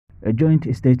A joint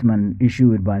statement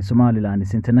issued by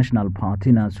Somaliland's international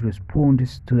partners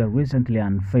responds to the recently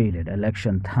unveiled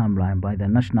election timeline by the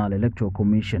National Electoral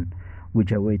Commission,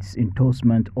 which awaits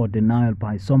endorsement or denial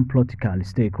by some political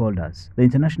stakeholders. The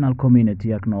international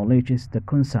community acknowledges the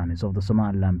concerns of the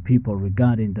Somaliland people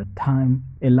regarding the time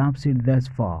elapsed thus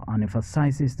far and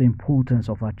emphasizes the importance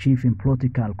of achieving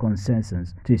political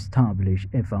consensus to establish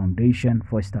a foundation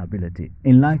for stability.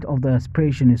 In light of the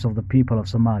aspirations of the people of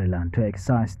Somaliland to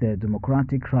exercise their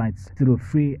democratic rights through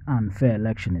free and fair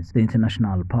elections, the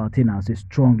international partners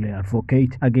strongly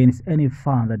advocate against any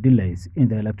further delays in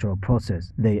the electoral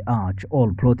process. They urge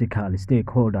all political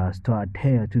stakeholders to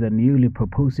adhere to the newly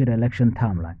proposed election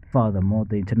timeline. Furthermore,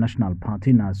 the international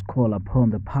partners call upon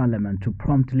the parliament to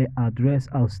promptly address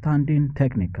outstanding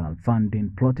technical,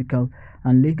 funding, political,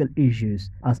 and legal issues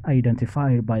as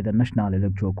identified by the National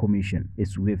Electoral Commission. A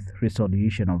swift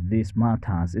resolution of these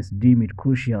matters is deemed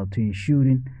crucial to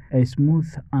ensuring a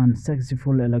smooth and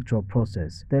successful electoral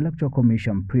process, the Electoral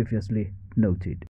Commission previously noted.